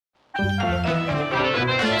Hello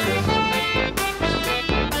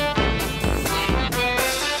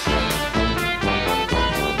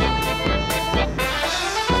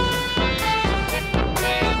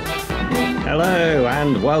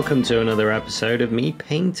and welcome to another episode of me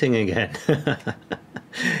painting again.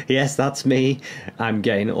 Yes, that's me. I'm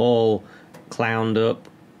getting all clowned up,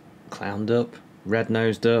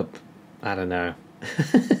 red-nosed up, I don't know.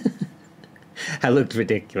 I looked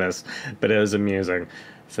ridiculous, but it was amusing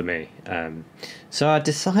for me. So I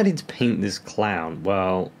decided to paint this clown.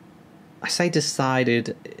 Well, I say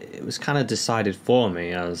decided, it was kind of decided for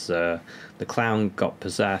me as the clown got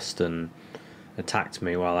possessed and attacked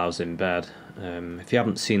me while I was in bed. If you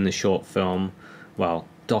haven't seen the short film, well,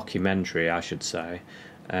 documentary I should say,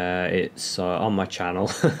 it's on my channel.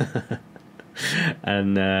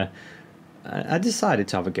 And I decided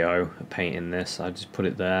to have a go at painting this. I just put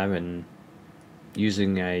it there and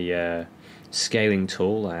using a scaling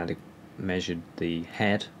tool I had measured the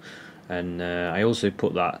head, and I also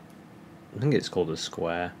put that, I think it's called a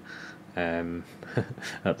square, at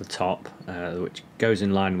the top, which goes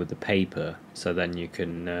in line with the paper, so then you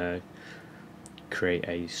can create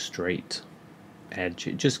a straight edge.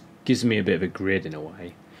 It just gives me a bit of a grid in a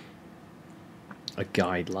way, a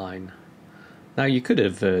guideline. Now you could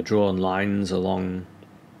have drawn lines along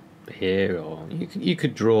here, or you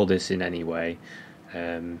could draw this in any way.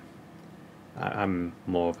 I'm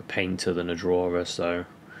more of a painter than a drawer, so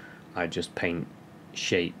I just paint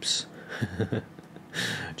shapes.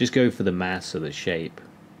 Just go for the mass of the shape.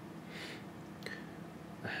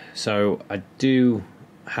 So I do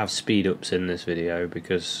have speed ups in this video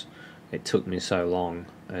because it took me so long,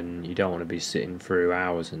 and you don't want to be sitting through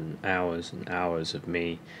hours and hours and hours of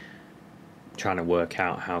me trying to work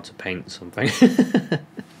out how to paint something.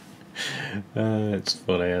 It's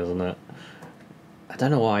funny, isn't it? I don't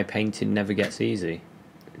know why painting never gets easy.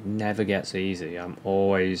 It never gets easy. I'm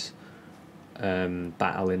always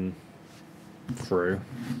battling through.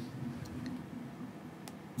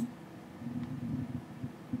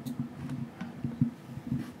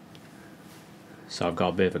 So I've got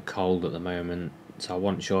a bit of a cold at the moment, so I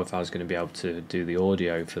wasn't sure if I was going to be able to do the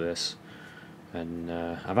audio for this, and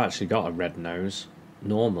I've actually got a red nose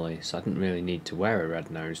normally, so I didn't really need to wear a red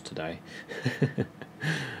nose today.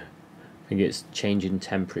 I think it's changing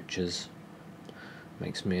temperatures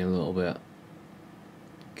makes me a little bit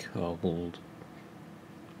cold.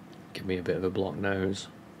 Give me a bit of a blocked nose.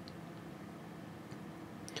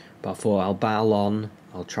 But I thought I'll battle on.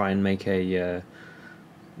 I'll try and make the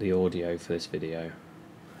audio for this video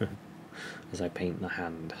as I paint the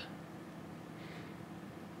hand.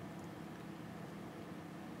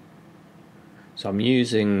 So I'm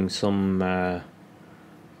using some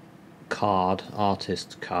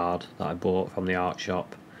artist card that I bought from the art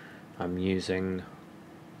shop. I'm using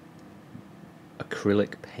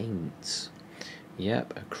acrylic paints.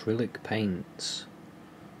 Yep, acrylic paints.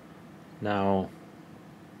 Now,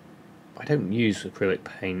 I don't use acrylic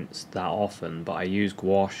paints that often, but I use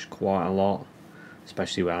gouache quite a lot,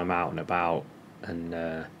 especially when I'm out and about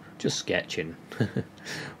and just sketching.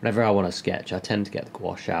 Whenever I want to sketch, I tend to get the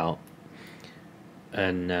gouache out,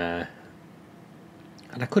 and I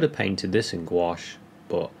could have painted this in gouache,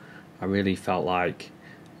 but I really felt like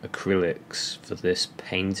acrylics for this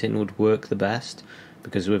painting would work the best,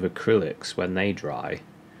 because with acrylics, when they dry,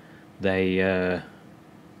 they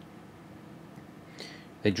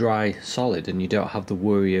dry solid, and you don't have the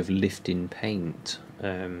worry of lifting paint.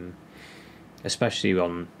 Especially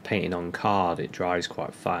on painting on card, it dries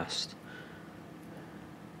quite fast.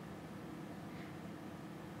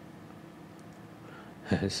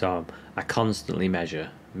 So I constantly measure,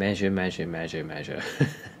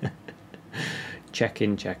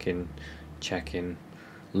 checking,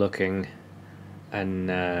 looking, and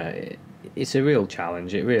it's a real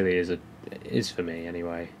challenge. It really is for me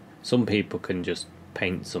anyway. Some people can just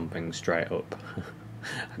paint something straight up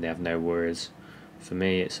and they have no worries. For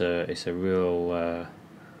me, it's a real a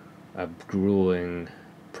grueling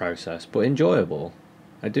process, but enjoyable.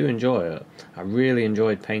 I do enjoy it. I really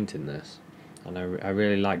enjoyed painting this, and I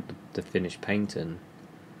really liked the finished painting.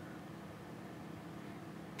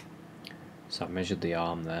 So I measured the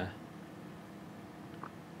arm there.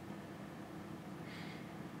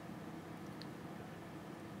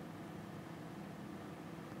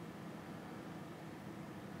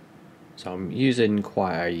 So I'm using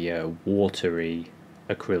quite a watery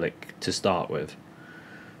acrylic to start with,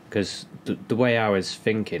 because the way I was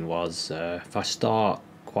thinking was if I start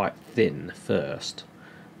quite thin first,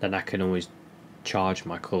 then I can always charge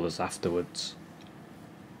my colours afterwards.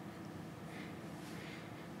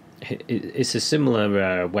 it's a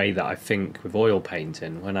similar way that I think with oil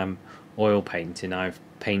painting. When I'm oil painting, I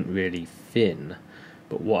paint really thin,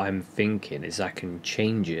 but what I'm thinking is I can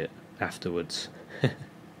change it afterwards.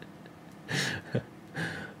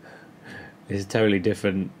 It's a totally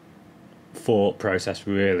different thought process,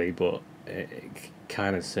 really, but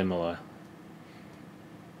kind of similar.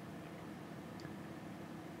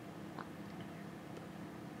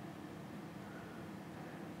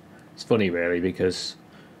 It's funny, really, because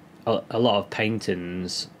a lot of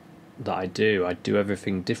paintings that I do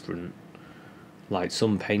everything different. Like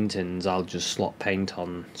some paintings I'll just slot paint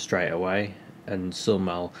on straight away, and some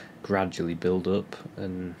I'll gradually build up,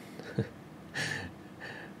 and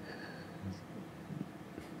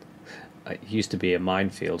it used to be a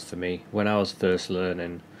minefield for me when I was first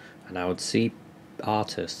learning, and I would see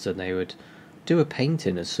artists and they would do a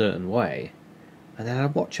painting a certain way, and then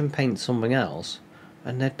I'd watch them paint something else,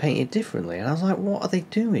 and they'd paint it differently, and I was like, what are they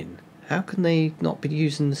doing? How can they not be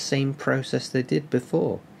using the same process they did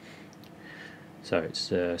before? So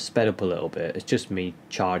it's sped up a little bit. It's just me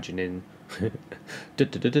charging in,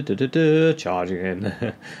 charging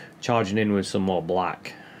in, charging in with some more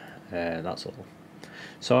black. That's all.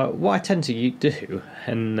 So what I tend to do,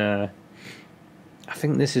 and I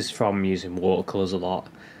think this is from using watercolours a lot,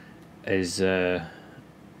 is I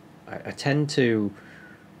tend to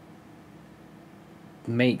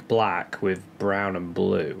make black with brown and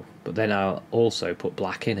blue, but then I'll also put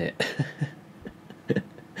black in it.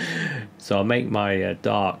 So I'll make my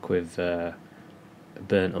dark with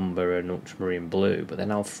burnt umber and ultramarine blue, but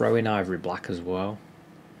then I'll throw in ivory black as well.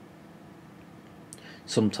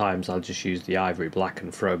 Sometimes I'll just use the ivory black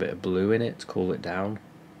and throw a bit of blue in it to cool it down.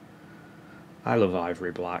 I love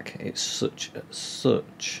ivory black. It's such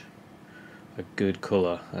a good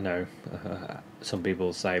colour. I know some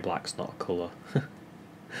people say black's not a colour,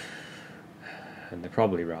 and they're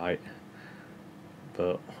probably right,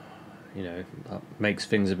 but you know, that makes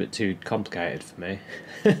things a bit too complicated for me.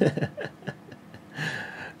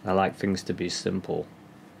 I like things to be simple.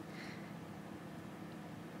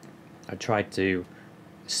 I try to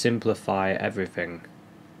simplify everything,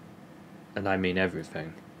 and I mean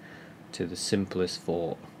everything, to the simplest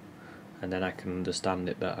thought, and then I can understand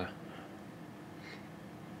it better.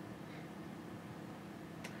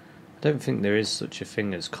 I don't think there is such a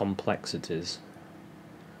thing as complexities.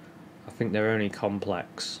 I think they're only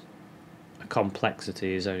complex. A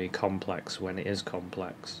complexity is only complex when it is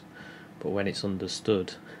complex, but when it's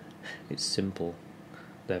understood, it's simple.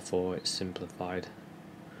 Therefore, it's simplified.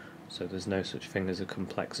 So there's no such thing as a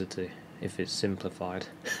complexity if it's simplified.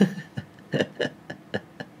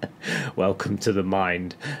 Welcome to the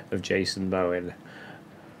mind of Jason Bowen.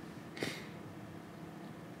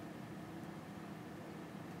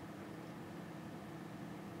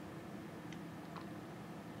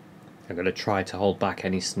 I'm going to try to hold back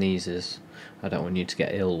any sneezes. I don't want you to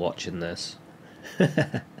get ill watching this.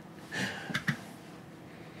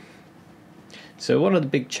 So one of the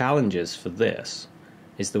big challenges for this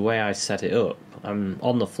is the way I set it up. I'm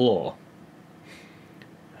on the floor.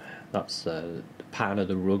 That's the pattern of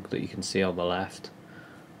the rug that you can see on the left.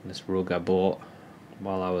 And this rug I bought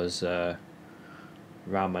while I was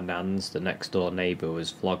around my nan's. The next door neighbour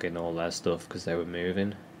was flogging all their stuff because they were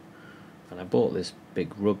moving. And I bought this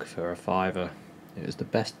big rug for £5. It was the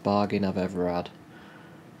best bargain I've ever had.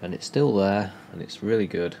 And it's still there, and it's really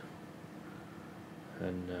good.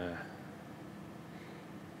 And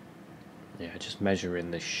yeah, just measuring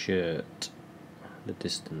this shirt, the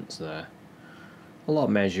distance there. A lot of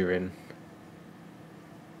measuring.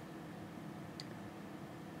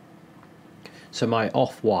 So my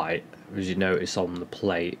off-white, as you notice on the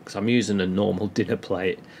plate, because I'm using a normal dinner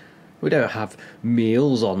plate. We don't have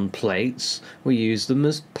meals on plates, we use them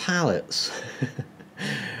as palettes.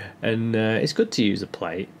 And it's good to use a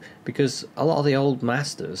plate, because a lot of the old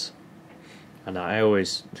masters, and I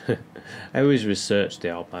always research the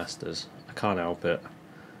old masters, I can't help it.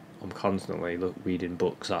 I'm constantly reading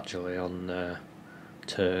books actually on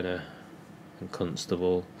Turner and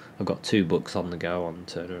Constable. I've got 2 books on the go on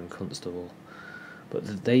Turner and Constable.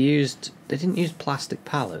 But they didn't use plastic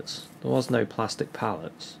palettes. There was no plastic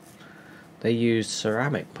palettes. They used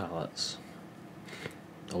ceramic palettes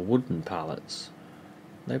or wooden palettes.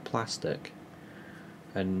 No plastic.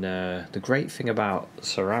 And the great thing about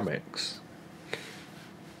ceramics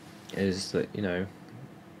is that, you know,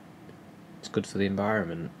 it's good for the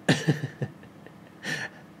environment.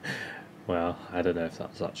 Well, I don't know if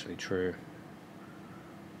that's actually true.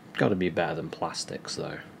 Got to be better than plastics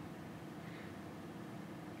though.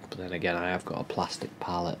 But then again, I have got a plastic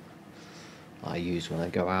palette I use when I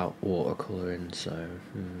go out watercolouring, so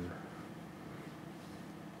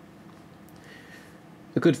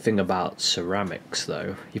good thing about ceramics,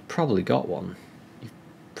 though, you've probably got one. You've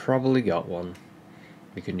probably got one.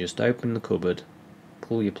 You can just open the cupboard,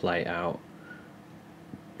 pull your plate out,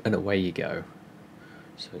 and away you go.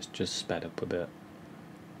 So it's just sped up a bit.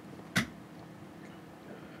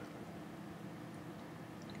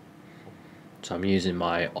 So I'm using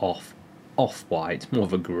my off-white, more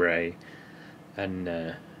of a grey,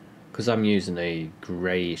 and because I'm using a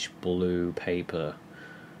greyish blue paper,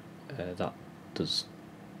 that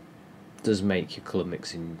does make your colour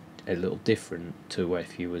mixing a little different to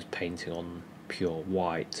if you was painting on pure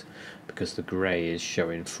white, because the grey is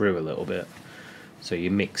showing through a little bit, so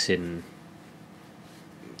you're mixing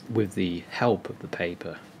with the help of the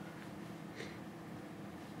paper.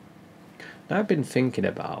 Now I've been thinking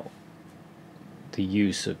about the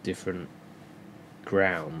use of different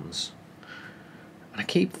grounds, and I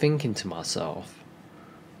keep thinking to myself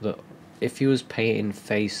that if you was painting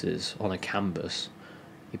faces on a canvas,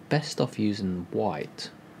 you're best off using white,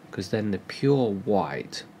 because then the pure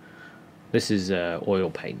white, this is oil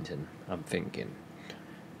painting I'm thinking,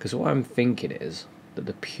 because what I'm thinking is that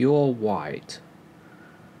the pure white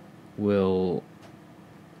will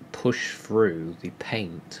push through the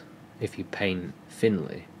paint if you paint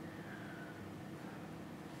thinly.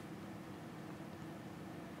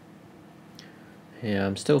 Yeah,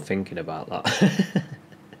 I'm still thinking about that.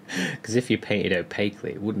 Because if you painted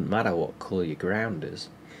opaquely, it wouldn't matter what colour your ground is.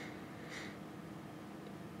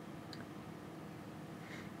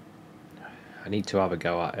 I need to have a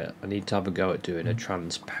go at it. I need to have a go at doing a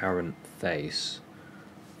transparent face.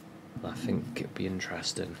 I think it'd be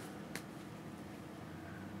interesting.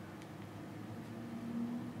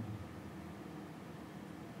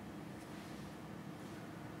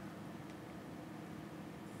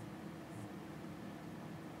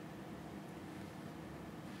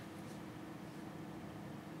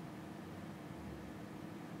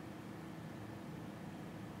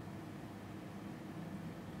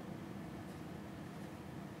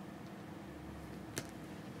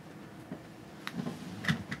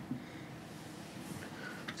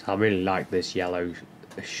 I really like this yellow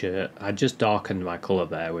shirt. I just darkened my colour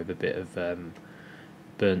there with a bit of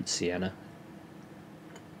burnt sienna.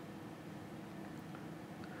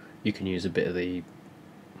 You can use a bit of the...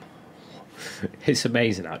 It's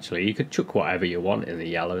amazing actually. You could chuck whatever you want in the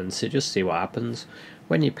yellow and just see what happens.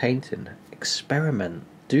 When you're painting, experiment.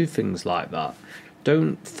 Do things like that.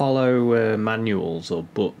 Don't follow manuals or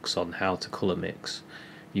books on how to colour mix.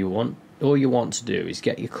 All you want to do is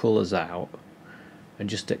get your colours out and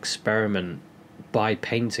just experiment by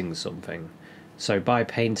painting something. So by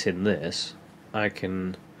painting this, I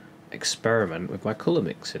can experiment with my colour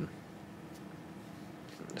mixing.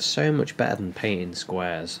 So much better than painting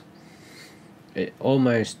squares. It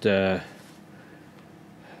almost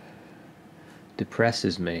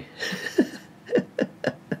depresses me,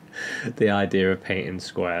 the idea of painting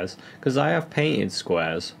squares, because I have painted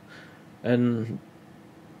squares and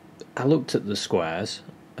I looked at the squares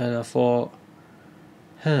and I thought,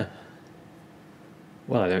 well,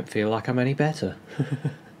 I don't feel like I'm any better.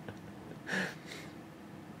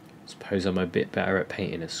 Suppose I'm a bit better at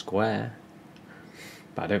painting a square,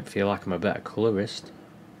 but I don't feel like I'm a better colourist.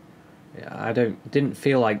 I didn't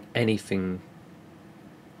feel like anything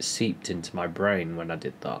seeped into my brain when I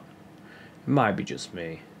did that. It might be just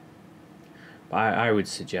me, but I would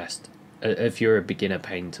suggest, if you're a beginner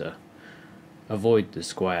painter, avoid the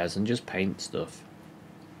squares and just paint stuff.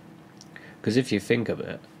 Because if you think of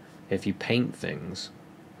it, if you paint things,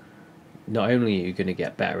 not only are you going to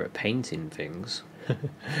get better at painting things, you're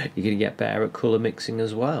going to get better at colour mixing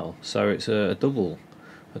as well. So it's a double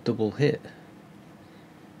hit.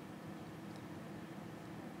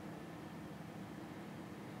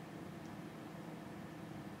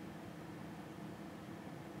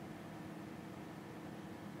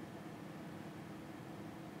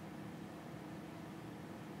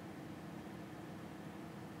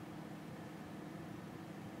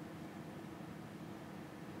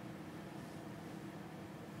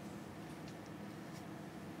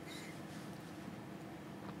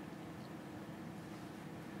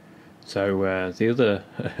 So the other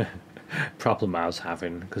problem I was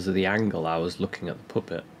having, because of the angle I was looking at the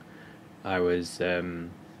puppet, I was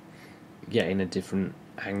getting a different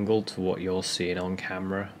angle to what you're seeing on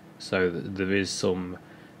camera. So there is some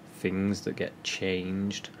things that get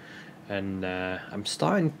changed, and I'm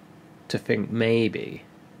starting to think maybe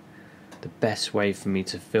the best way for me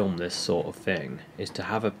to film this sort of thing is to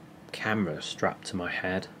have a camera strapped to my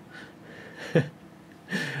head.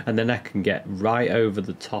 And then I can get right over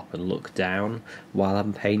the top and look down while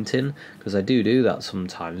I'm painting, because I do that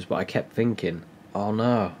sometimes. But I kept thinking, oh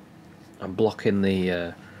no, I'm blocking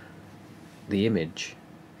the image.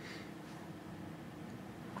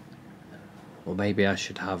 Or maybe I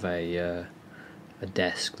should have a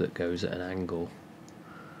desk that goes at an angle.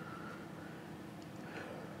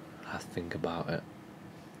 I have to think about it.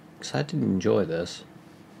 Because I did enjoy this.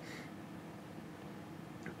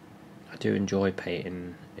 I do enjoy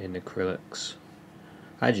painting in acrylics.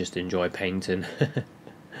 I just enjoy painting.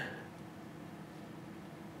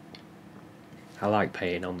 I like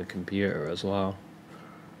painting on the computer as well.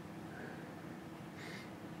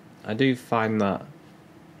 I do find that,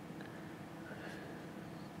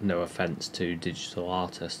 no offence to digital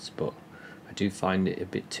artists, but I do find it a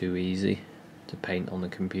bit too easy to paint on the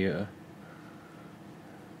computer.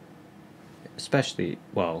 Especially,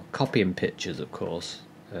 well, copying pictures, of course.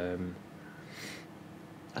 I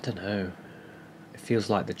don't know. It feels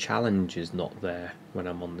like the challenge is not there when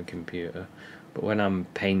I'm on the computer. But when I'm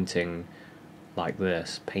painting like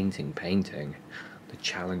this, painting, the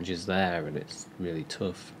challenge is there and it's really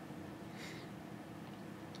tough.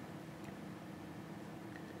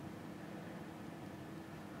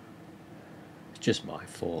 It's just my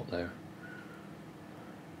fault though.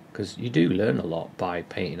 Because you do learn a lot by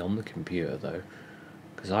painting on the computer though.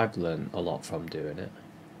 Because I've learned a lot from doing it.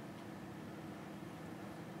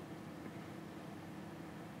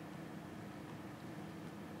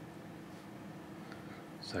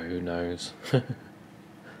 So who knows? So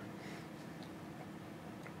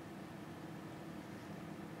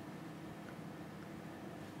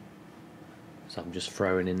I'm just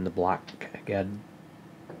throwing in the black again.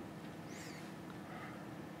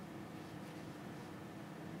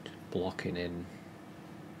 Just blocking in.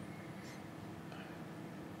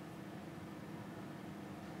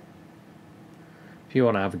 If you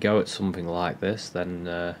want to have a go at something like this,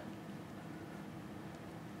 then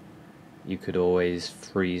you could always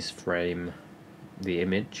freeze frame the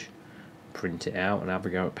image, print it out and have a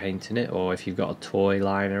go at painting it, or if you've got a toy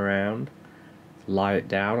lying around, lie it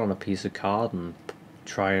down on a piece of card and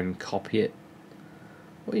try and copy it.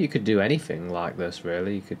 Well, you could do anything like this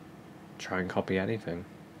really. You could try and copy anything.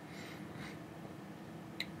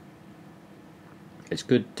 It's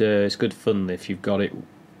good fun if you've got it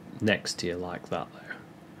next to you like that though,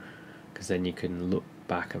 because then you can look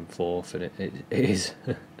back and forth and it is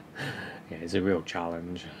yeah, it's a real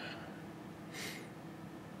challenge.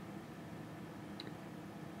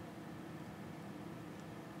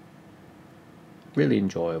 Really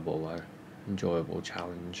enjoyable though. Enjoyable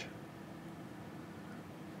challenge.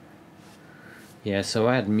 Yeah, so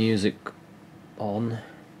I had music on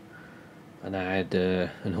and I had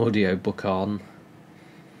an audio book on.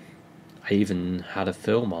 I even had a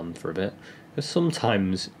film on for a bit. Because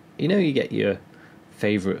sometimes, you know, you get your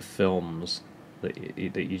favourite films that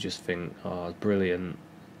you just think, oh, it's brilliant,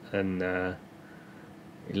 and you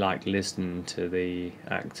like listening to the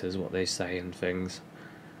actors, what they say and things.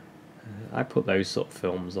 I put those sort of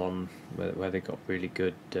films on where they got really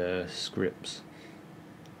good scripts,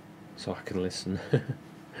 so I can listen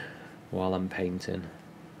while I'm painting.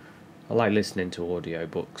 I like listening to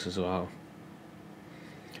audiobooks as well.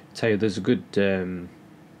 I tell you, there's a good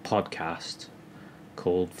podcast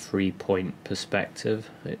called 3 Point Perspective.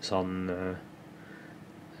 It's on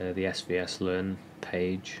the SVS Learn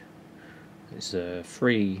page. It's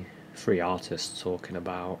three artists talking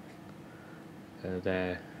about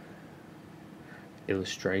their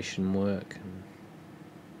illustration work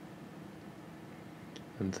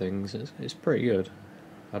and things. It's pretty good.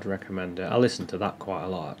 I'd recommend it. I listen to that quite a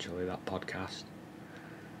lot actually, that podcast.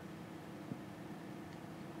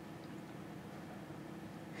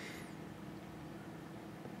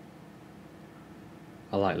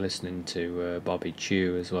 I like listening to Bobby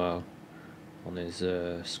Chew as well on his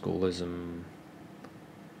schoolism.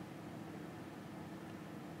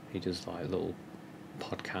 He does like little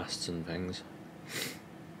podcasts and things.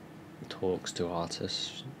 Talks to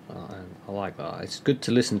artists. I like that. It's good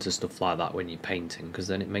to listen to stuff like that when you're painting, because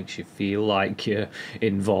then it makes you feel like you're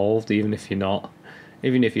involved, even if you're not.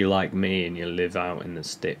 Even if you're like me and you live out in the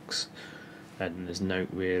sticks and there's no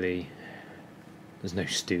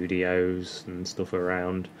studios and stuff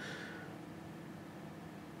around.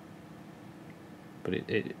 But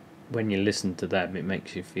it when you listen to them, it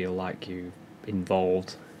makes you feel like you're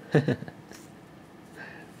involved.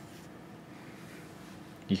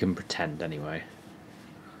 You can pretend anyway.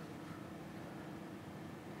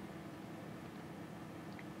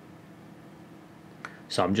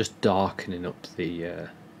 So I'm just darkening up the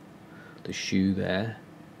shoe there.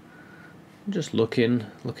 I'm just looking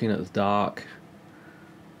at the dark,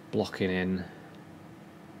 blocking in,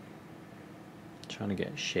 trying to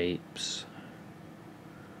get shapes.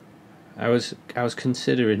 I was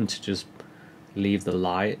considering to just leave the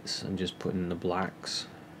lights and just put in the blacks.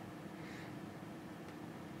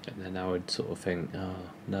 And then I would sort of think, oh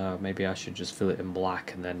no, maybe I should just fill it in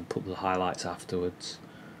black and then put the highlights afterwards.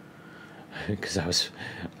 Because I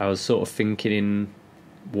was sort of thinking in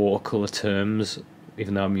watercolour terms,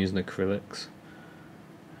 even though I'm using acrylics.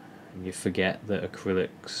 And you forget that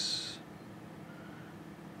acrylics,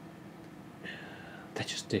 they're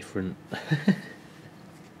just different.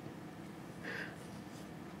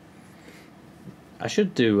 I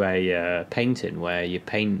should do a painting where you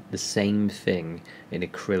paint the same thing in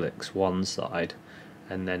acrylics one side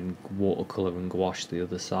and then watercolour and gouache the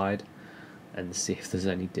other side, and see if there's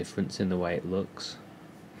any difference in the way it looks.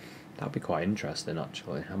 That'd be quite interesting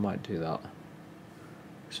actually. I might do that.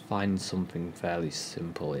 Just find something fairly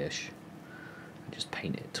simple-ish and just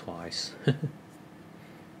paint it twice. You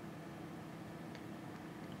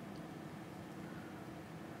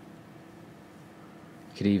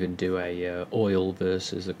could even do a oil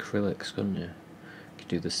versus acrylics, couldn't you? You could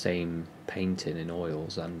do the same painting in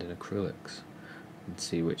oils and in acrylics and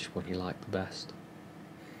see which one you like the best.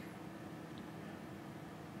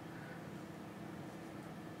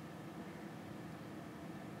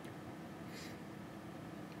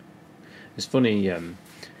 It's funny,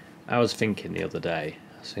 I was thinking the other day,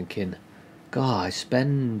 God,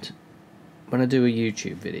 when I do a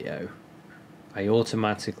YouTube video, I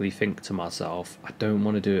automatically think to myself, I don't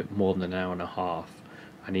want to do it more than an hour and a half.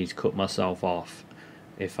 I need to cut myself off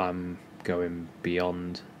if I'm going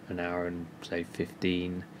beyond an hour and say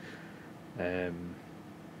 15. But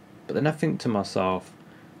then I think to myself,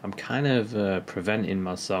 I'm kind of preventing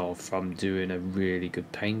myself from doing a really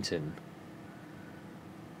good painting.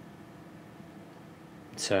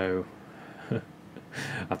 So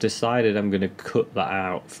I've decided I'm going to cut that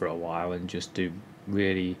out for a while and just do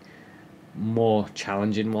really more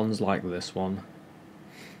challenging ones like this one.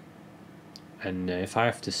 And if I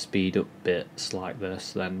have to speed up bits like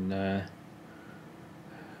this, then I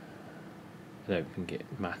don't think it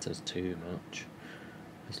matters too much,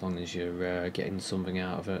 as long as you're getting something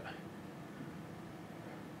out of it.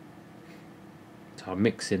 So I'm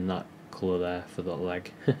mixing that colour there for the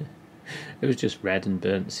leg. It was just red and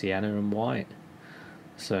burnt sienna and white,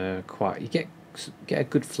 so you get a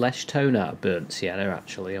good flesh tone out of burnt sienna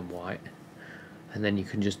actually and white, and then you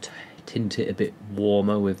can just tint it a bit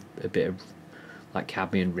warmer with a bit of like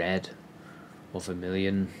cadmium red or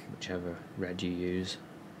vermilion, whichever red you use.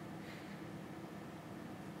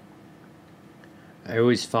 I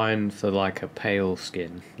always find for like a pale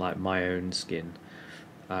skin, like my own skin,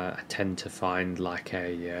 I tend to find like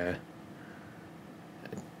a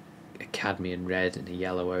cadmium red and a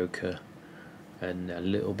yellow ochre and a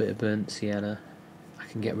little bit of burnt sienna. I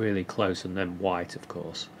can get really close, and then white of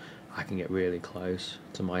course. I can get really close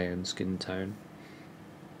to my own skin tone.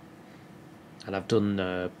 And I've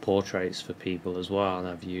done portraits for people as well, and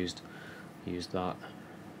I've used that.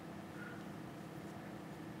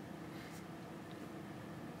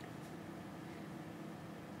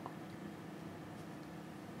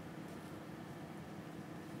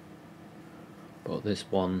 But this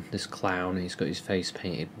clown, he's got his face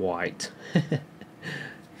painted white.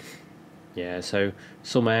 Yeah, so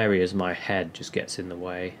some areas my head just gets in the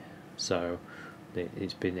way, so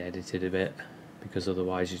it's been edited a bit, because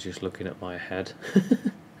otherwise you're just looking at my head.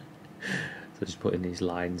 So just putting these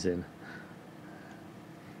lines in.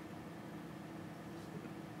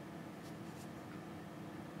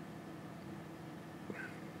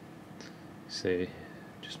 See,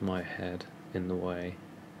 just my head in the way.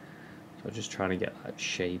 So I'm just trying to get that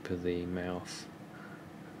shape of the mouth.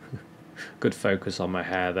 Good focus on my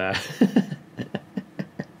hair there.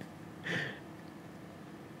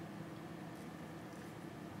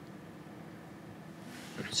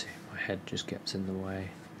 Let's see, my head just gets in the way.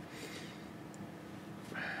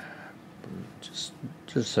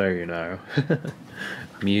 Just so you know,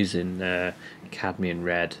 I'm using cadmium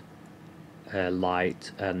red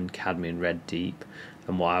light and cadmium red deep,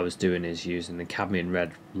 and what I was doing is using the cadmium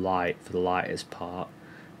red light for the lightest part,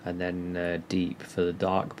 and then deep for the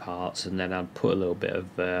dark parts, and then I'd put a little bit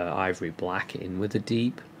of ivory black in with the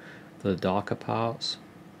deep for the darker parts.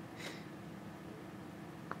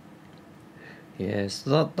 Yes,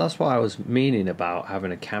 that's what I was meaning about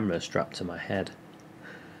having a camera strapped to my head.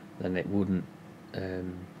 Then it wouldn't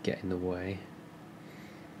get in the way.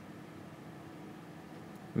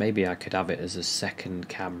 Maybe I could have it as a second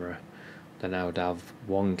camera. Then I would have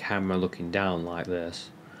one camera looking down like this,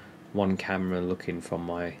 one camera looking from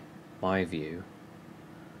my view.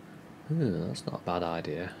 Ooh, that's not a bad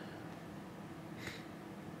idea.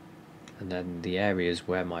 And then the areas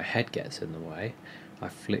where my head gets in the way, I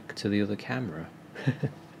flick to the other camera.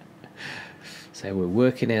 So we're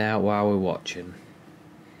working it out while we're watching.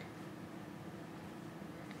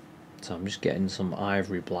 So I'm just getting some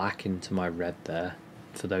ivory black into my red there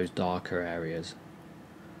for those darker areas.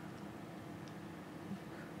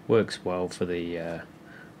 Works well for the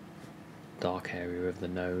dark area of the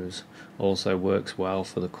nose. Also works well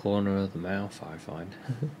for the corner of the mouth, I find.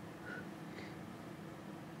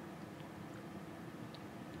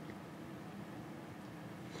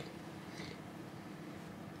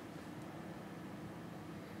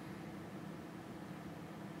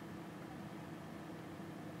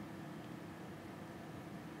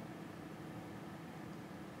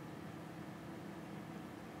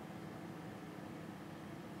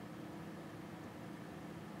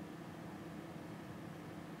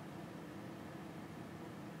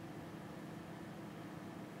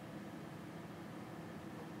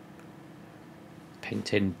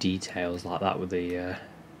 Painting details like that with the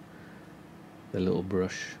little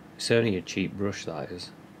brush. It's only a cheap brush, that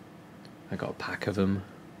is. I got a pack of them.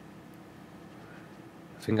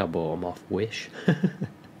 I think I bought them off Wish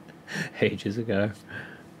ages ago.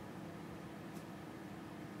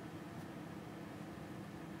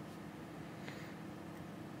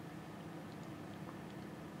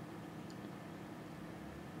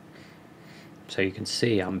 So you can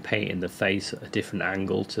see I'm painting the face at a different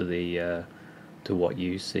angle to the to what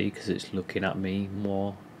you see, because it's looking at me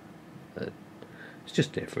more. It's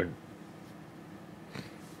just different.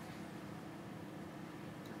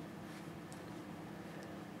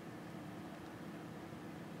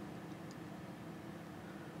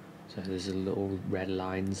 So there's a little red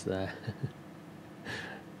lines there.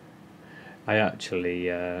 I actually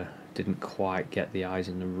didn't quite get the eyes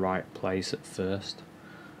in the right place at first.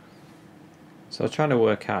 So I was trying to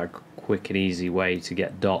work out a quick and easy way to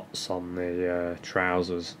get dots on the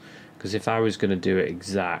trousers, because if I was going to do it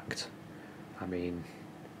exact, I mean,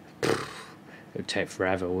 it would take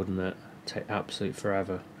forever, wouldn't it? Take absolute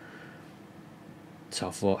forever. So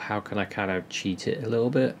I thought, how can I kind of cheat it a little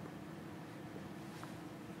bit?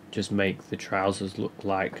 Just make the trousers look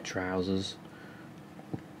like trousers.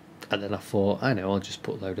 And then I thought, I know, I'll just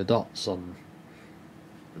put a load of dots on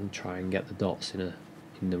and try and get the dots in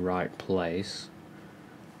the right place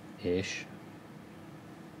ish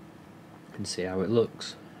and see how it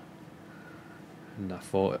looks. And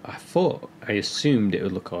I assumed it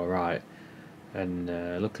would look alright, and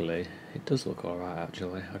luckily it does look alright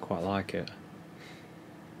actually. I quite like it.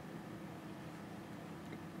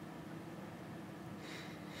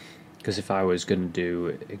 Because if I was going to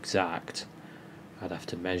do exact, I'd have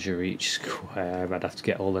to measure each square, I'd have to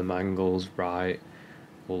get all them angles right,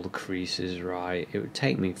 all the creases right. It would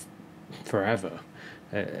take me forever.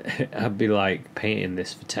 I'd be like painting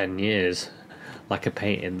this for 10 years, like a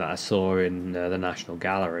painting that I saw in the National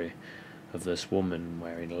Gallery of this woman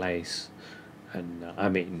wearing lace. And I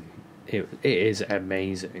mean, it is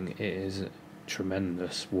amazing, it is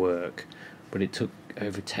tremendous work, but it took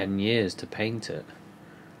over 10 years to paint it.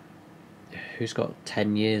 Who's got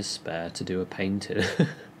 10 years spare to do a painting?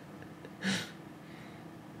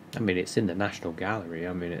 I mean, it's in the National Gallery.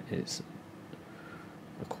 I mean, it's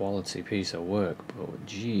a quality piece of work, but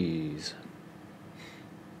geez.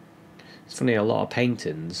 It's funny, a lot of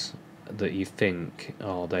paintings that you think,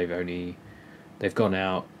 oh, they've gone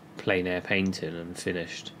out plein air painting and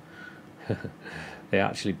finished. They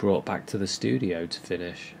actually brought back to the studio to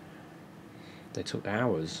finish. They took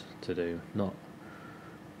hours to do, not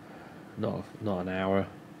an hour.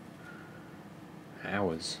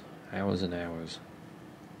 Hours and hours.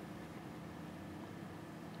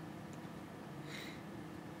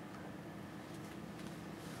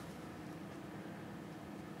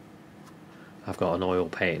 I've got an oil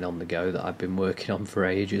painting on the go that I've been working on for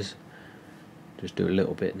ages. Just do a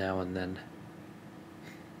little bit now and then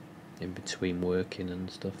in between working and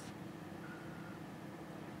stuff.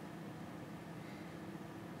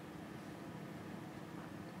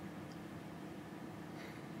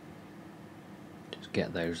 Just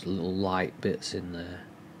get those little light bits in there.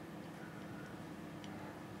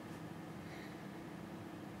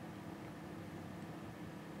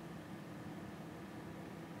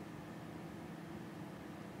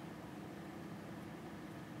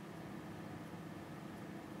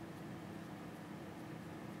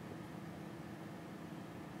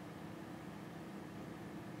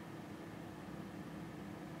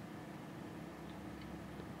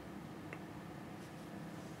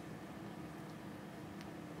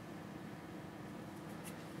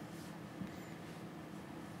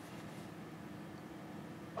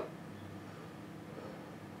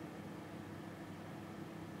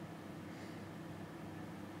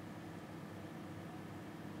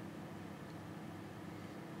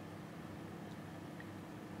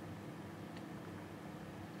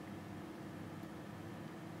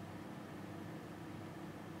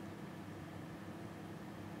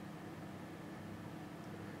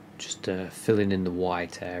 just filling in the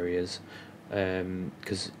white areas,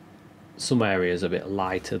 because some areas are a bit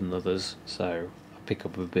lighter than others, so I pick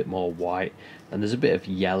up a bit more white, and there's a bit of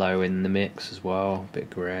yellow in the mix as well, a bit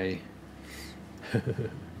grey.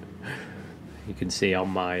 You can see on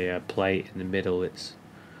my plate in the middle, it's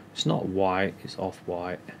not white, it's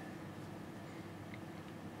off-white.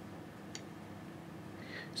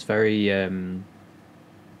 It's very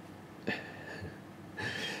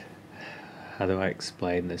how do I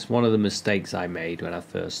explain this? One of the mistakes I made when I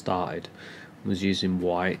first started was using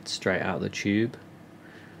white straight out of the tube,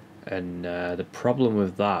 and the problem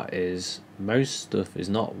with that is most stuff is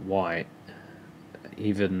not white.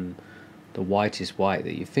 Even the whitest white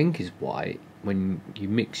that you think is white, when you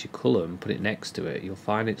mix your colour and put it next to it, you'll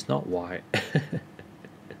find it's not white.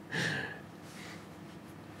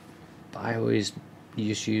 But I always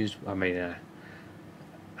just use,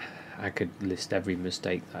 I could list every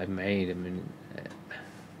mistake that I've made. I mean,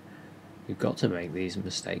 you've got to make these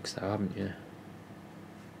mistakes though, haven't you?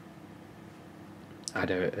 I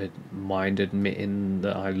don't mind admitting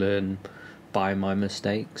that I learn by my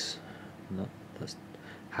mistakes. That's,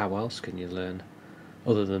 how else can you learn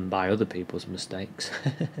other than by other people's mistakes?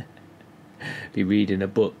 Be reading a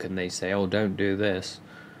book and they say, oh, don't do this,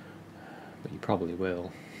 but you probably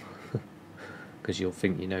will, because you'll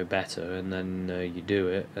think you know better, and then you do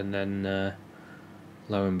it, and then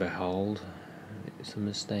lo and behold, it's a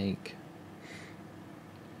mistake.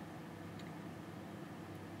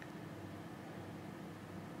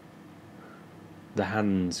 The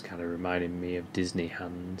hands kind of reminded me of Disney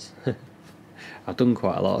hands. I've done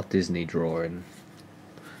quite a lot of Disney drawing,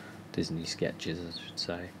 Disney sketches I should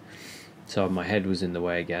say. So my head was in the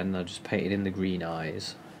way again, I just painted in the green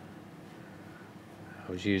eyes.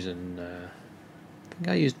 I was using, I think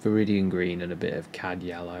I used Viridian green and a bit of cad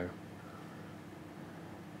yellow.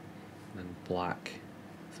 And black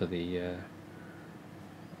for the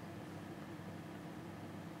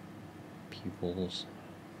pupils.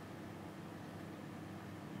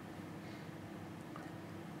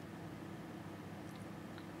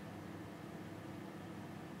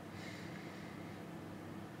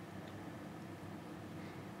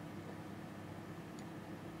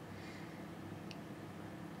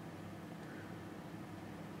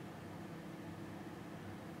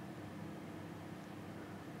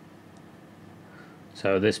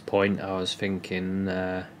 So at this point I was thinking,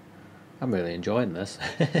 I'm really enjoying this.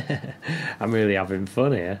 I'm really having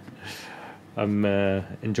fun here. I'm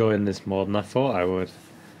enjoying this more than I thought I would.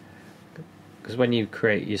 Because when you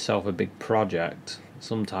create yourself a big project,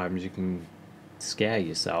 sometimes you can scare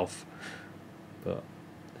yourself. But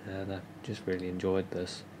I just really enjoyed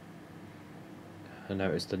this. I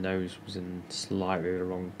noticed the nose was in slightly the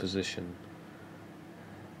wrong position,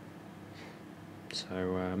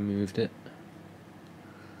 so I moved it.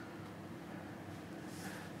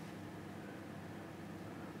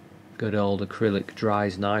 Good old acrylic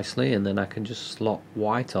dries nicely, and then I can just slot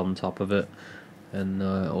white on top of it, and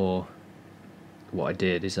or what I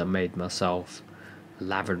did is I made myself a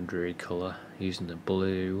lavendery colour using the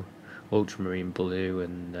blue, ultramarine blue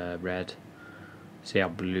and red. See how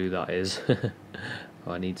blue that is?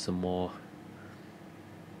 Oh, I need some more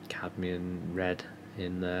cadmium red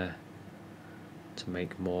in there to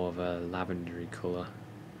make more of a lavendery colour,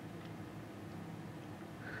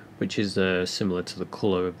 which is similar to the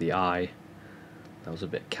colour of the eye. That was a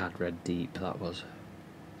bit cad red deep, that was.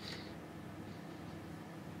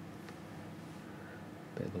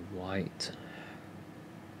 Bit of the white.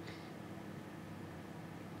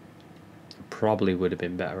 Probably would have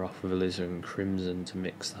been better off with alizarin crimson to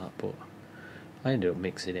mix that, but I ended up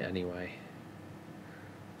mixing it anyway.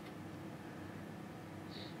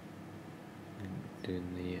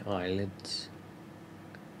 Doing the eyelids.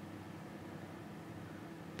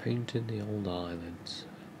 Painting the old eyelids.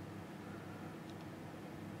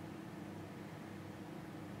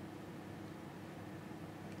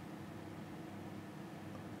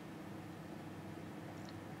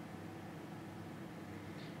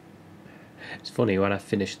 It's funny, when I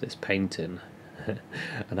finished this painting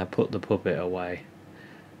and I put the puppet away,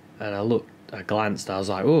 and I glanced, I was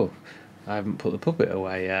like, oh, I haven't put the puppet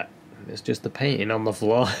away yet. It's just the painting on the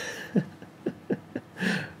floor.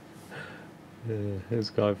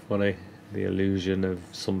 It's quite funny, the illusion of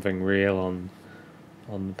something real on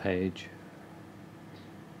the page.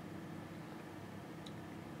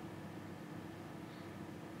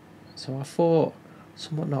 So I thought,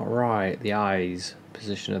 somewhat not right, the eyes,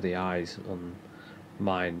 position of the eyes on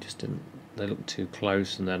mine just didn't, they looked too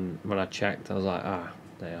close, and then when I checked I was like, ah,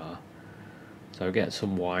 they are. So I'll get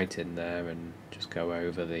some white in there and just go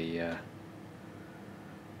over the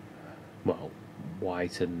well,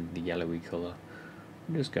 white and the yellowy colour.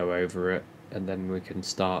 Just go over it, and then we can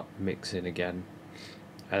start mixing again.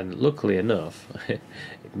 And luckily enough, it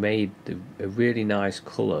made a really nice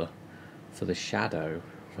colour for the shadow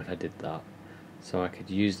when I did that, so I could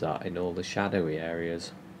use that in all the shadowy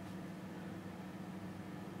areas.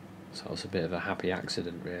 So it was a bit of a happy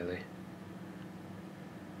accident, really.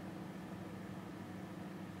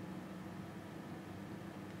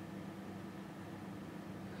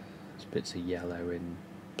 There's bits of yellow in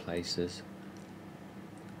places.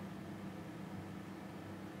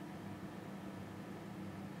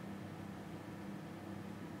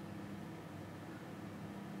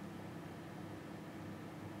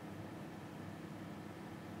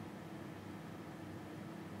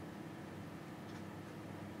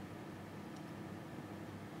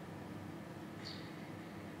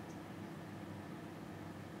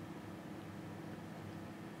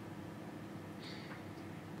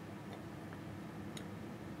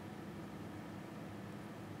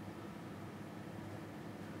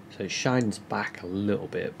 So it shines back a little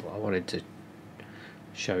bit, but I wanted to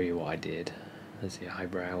show you what I did. There's the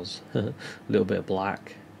eyebrows, a little bit of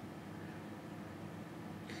black.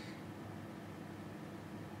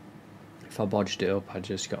 If I bodged it up, I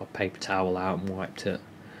just got a paper towel out and wiped it,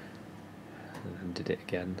 and then did it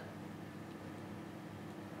again.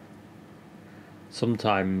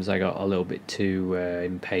 Sometimes I got a little bit too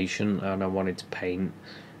impatient and I wanted to paint,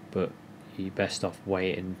 but you're best off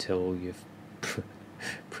waiting until your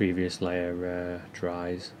previous layer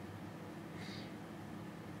dries.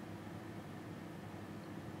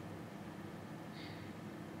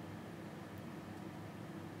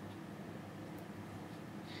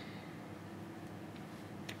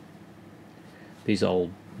 These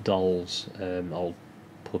old dolls, old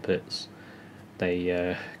puppets,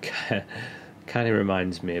 they kind of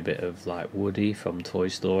reminds me a bit of like Woody from Toy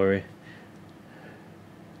Story.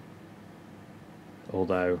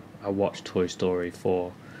 Although I watched Toy Story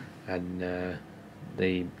 4 and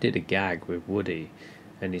they did a gag with Woody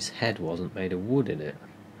and his head wasn't made of wood in it.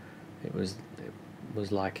 It was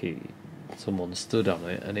like someone stood on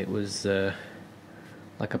it and it was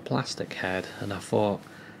like a plastic head, and I thought,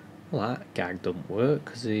 well, that gag doesn't work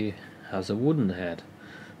because he has a wooden head.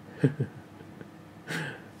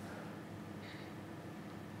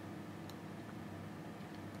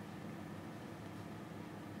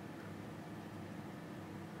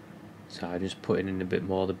 So I just put in a bit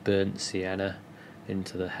more of the burnt sienna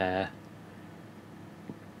into the hair.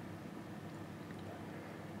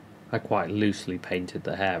 I quite loosely painted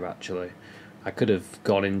the hair actually. I could have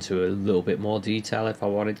gone into a little bit more detail if I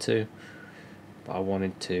wanted to, but I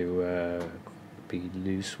wanted to be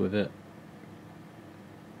loose with it.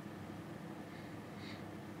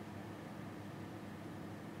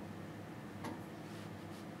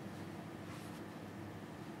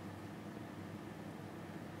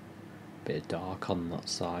 Bit of dark on that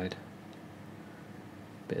side,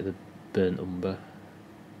 bit of the burnt umber,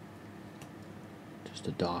 just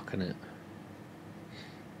to darken it.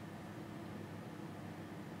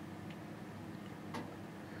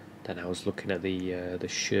 Then I was looking at the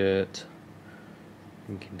shirt,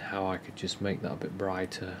 thinking how I could just make that a bit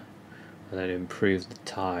brighter, and then improve the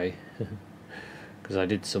tie, because I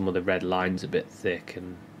did some of the red lines a bit thick,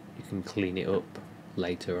 and you can clean it up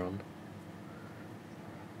later on.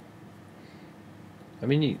 I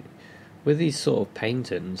mean, with these sort of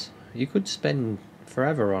paintings, you could spend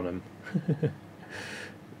forever on them,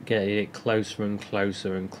 getting it closer and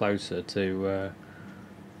closer and closer to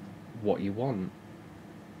what you want.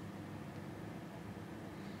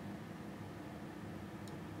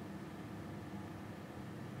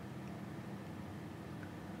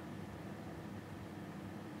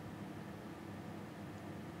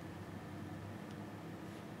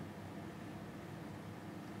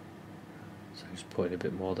 So just putting a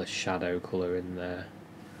bit more of the shadow colour in there,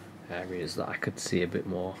 areas that I could see a bit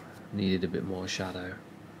more, needed a bit more shadow.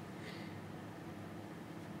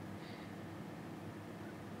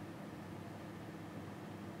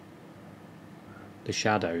 The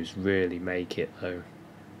shadows really make it though,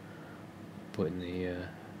 putting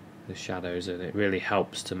the shadows in, it really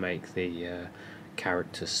helps to make the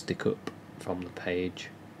character stick up from the page.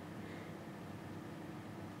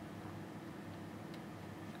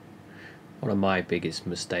 One of my biggest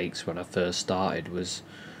mistakes when I first started was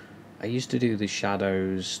I used to do the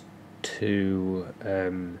shadows too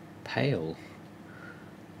pale,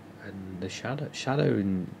 and the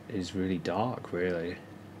shadowing is really dark really.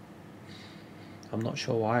 I'm not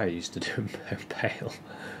sure why I used to do them pale.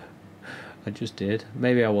 I just did.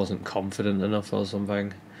 Maybe I wasn't confident enough or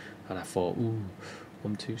something, and I thought, ooh,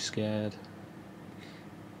 I'm too scared.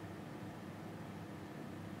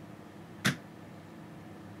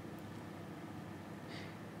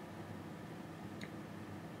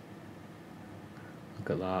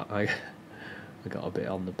 at that. I got a bit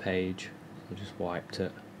on the page. I just wiped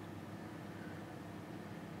it.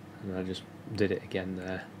 And I just did it again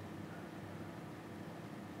there.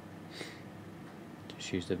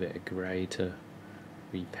 Just used a bit of grey to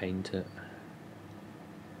repaint it.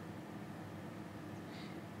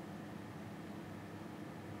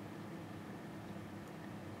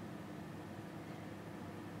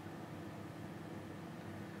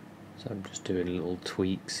 So I'm just doing little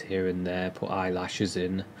tweaks here and there, put eyelashes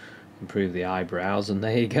in, improve the eyebrows, and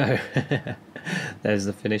there you go. There's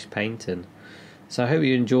the finished painting. So I hope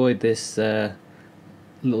you enjoyed this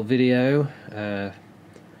little video.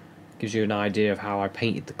 Gives you an idea of how I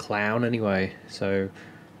painted the clown anyway. So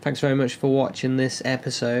thanks very much for watching this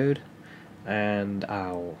episode, and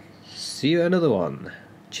I'll see you at another one.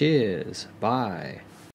 Cheers, bye.